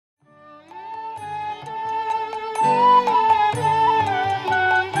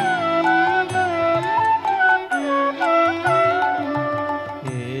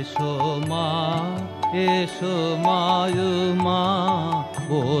এসো মায়ুমা,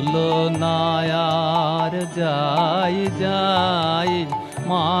 বলো না আর যাই যাই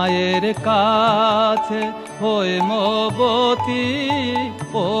মায়ের কাছে হৈমবতী,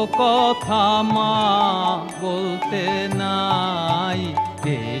 ও কথা মা বলতে নাই।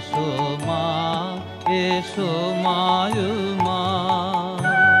 এসো মা, এসো মায়ুমা।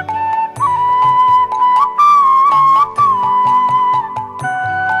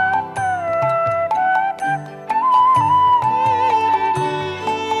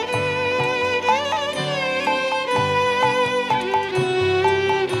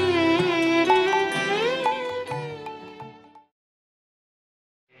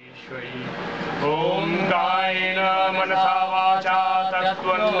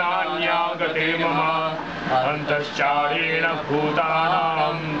 नान्यागते मम अन्तश्चारेण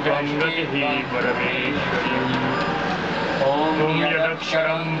भूतानां त्वं गतिः परमेश्वरी। ॐ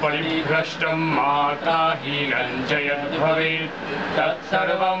यदक्षरं परिभ्रष्टं मात्राहीनं च यद्भवेत्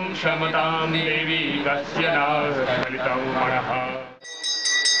तत्सर्वं क्षमतां देवी कस्य न स्खलितं मनः।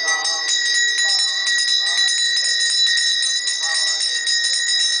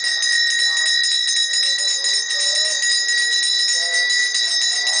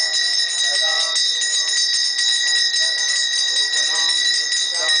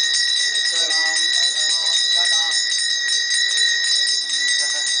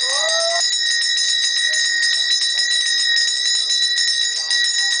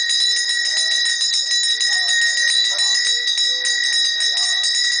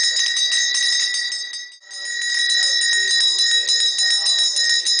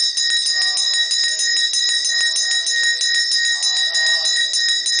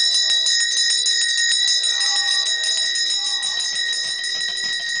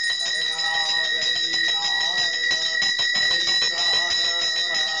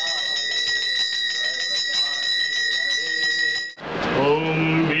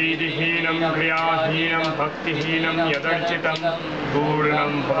 क्रियाहीनं भक्तिहीनं यदर्चितं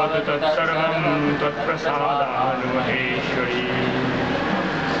पूर्णं भवतु तत्सर्वं त्वत्प्रसादात् महेश्वरी।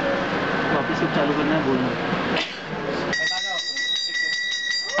 वापस से चालू करना है, बोलना।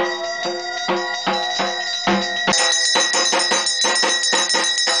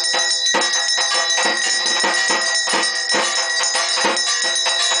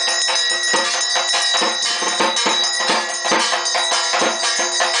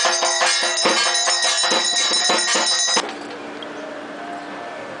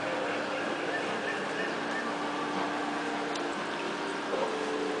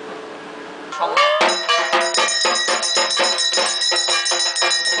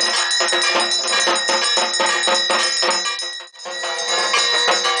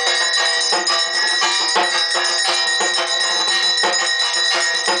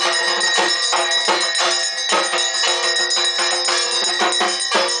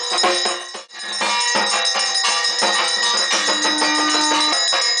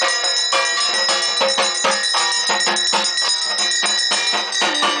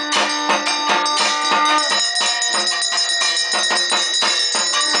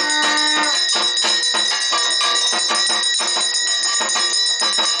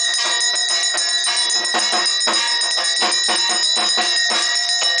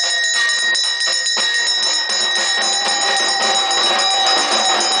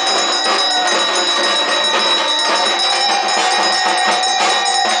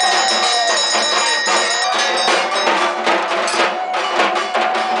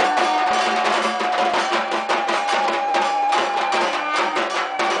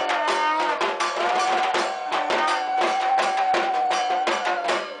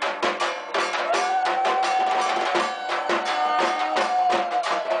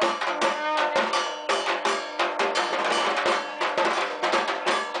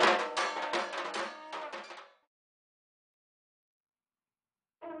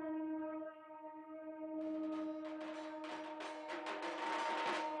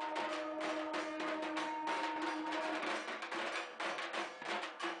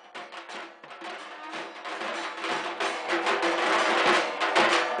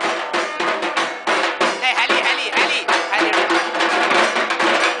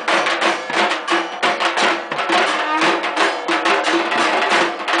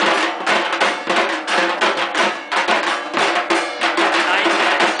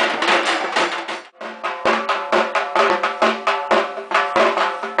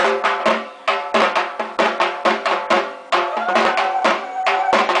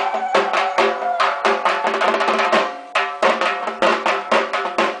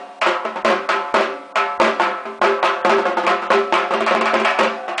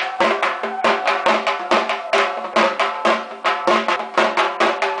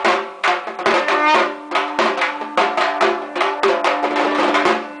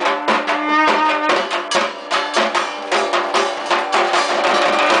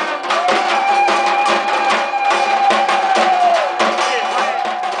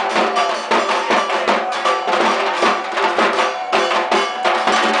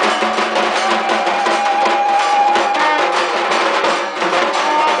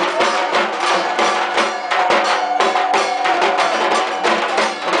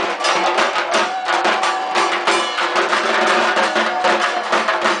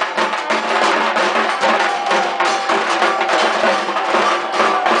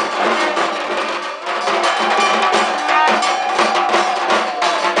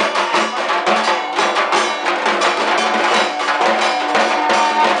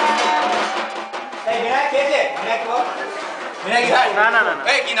 ना ना ना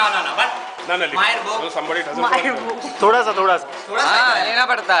कि ना ना ना बट ना ना मायर वो somebody doesn't मायर वो थोड़ा सा हाँ लेना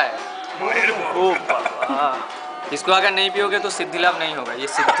पड़ता है। ओ बाबा, इसको अगर नहीं पियोगे तो सिद्धि लाभ नहीं होगा, ये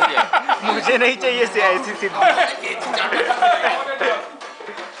सिद्धि है। मुझे नहीं चाहिए से ऐसी सिद्धि।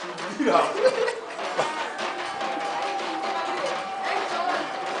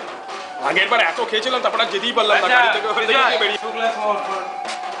 আগের বার এত খেয়েছিলাম তারপর যেতেই পারলাম না, গাড়ি থেকে ওখান থেকে বেরিয়ে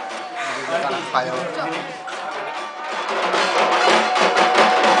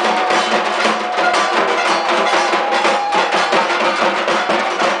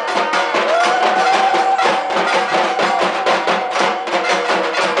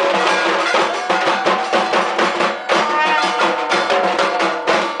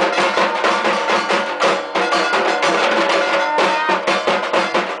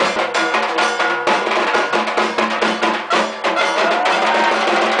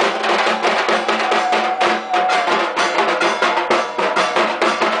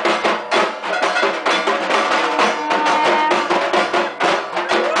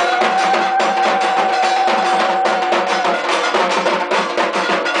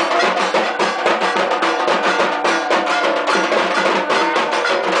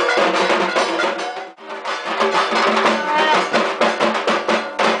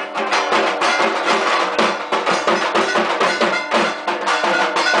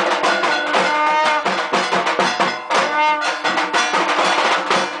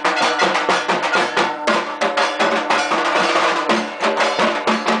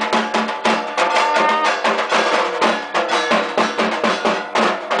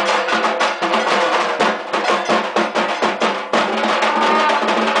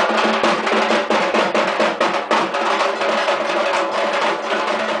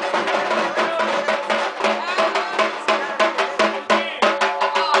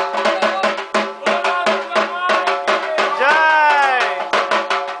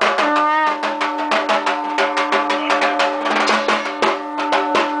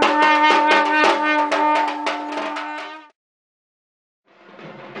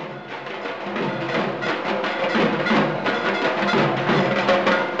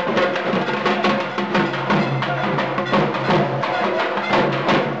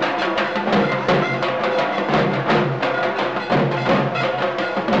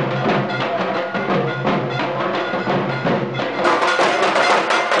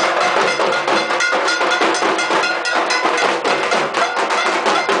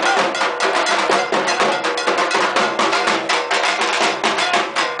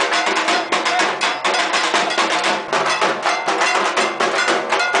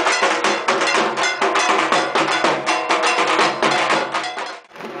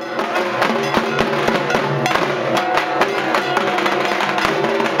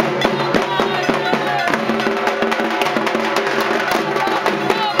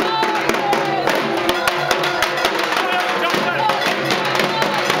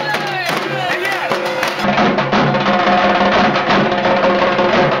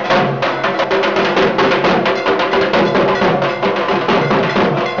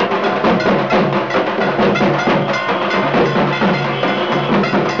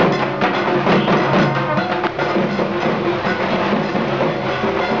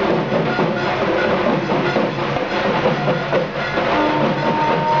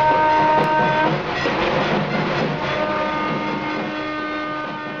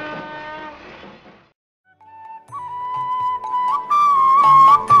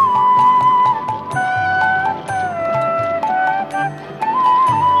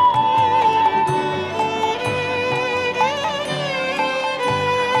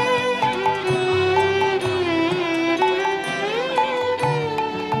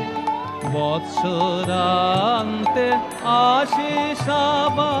বৎসরান্তে আশিস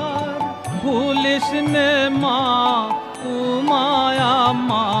আবার ভুলিস নে মা উমায়া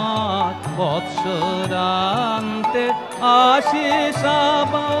মার। বৎসরান্তে আশিস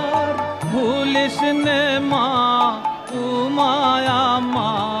আবার ভুলিস নে মা উমায়া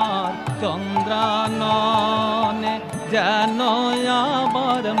মার। চন্দ্রাননে যেন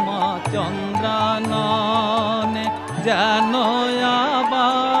আবার মা চন্দ্রাননে যেন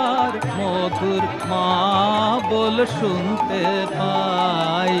আবার মধুর মা বল শুনতে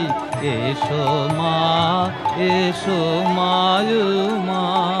পাই। এসো মা এসো মায়ুমা।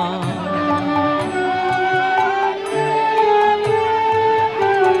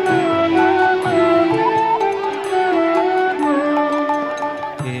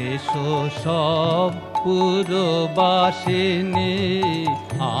 এসো সব পুরবাসিনী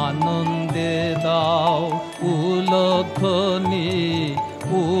আনন্দে দাও উলধ্বনি।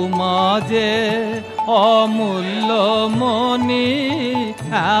 উমা যে অমূল্য মনি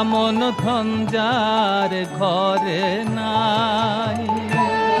এমন ধন যার ঘরে নাই।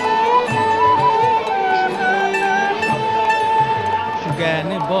 জ্ঞান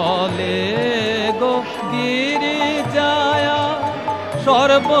বলে গো গিরিজায়া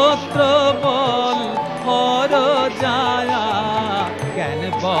সর্বত্র বল হর জায়া। জ্ঞান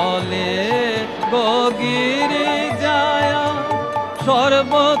বলে গো গিরিজায়া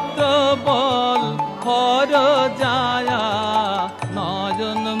সর্বত্র বল হর জায়া।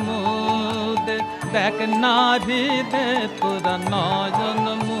 নয়ন মুদে দেখ নারী দে তোরা নয়ন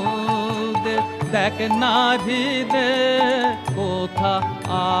মুদে দেখ নারী দে কোথা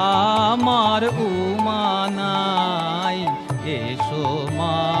আমার উমা নাই। এসো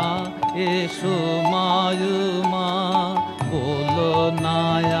মা এসো মায়ুমা বলো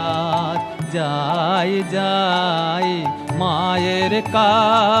নায়ার যাই যাই মায়ের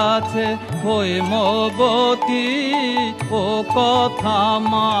কাছে হৈমবতী ও কথা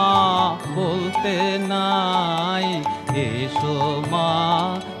মা বলতে নাই। এসো মা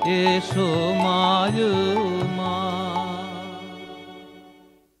এসো মায়ুমা।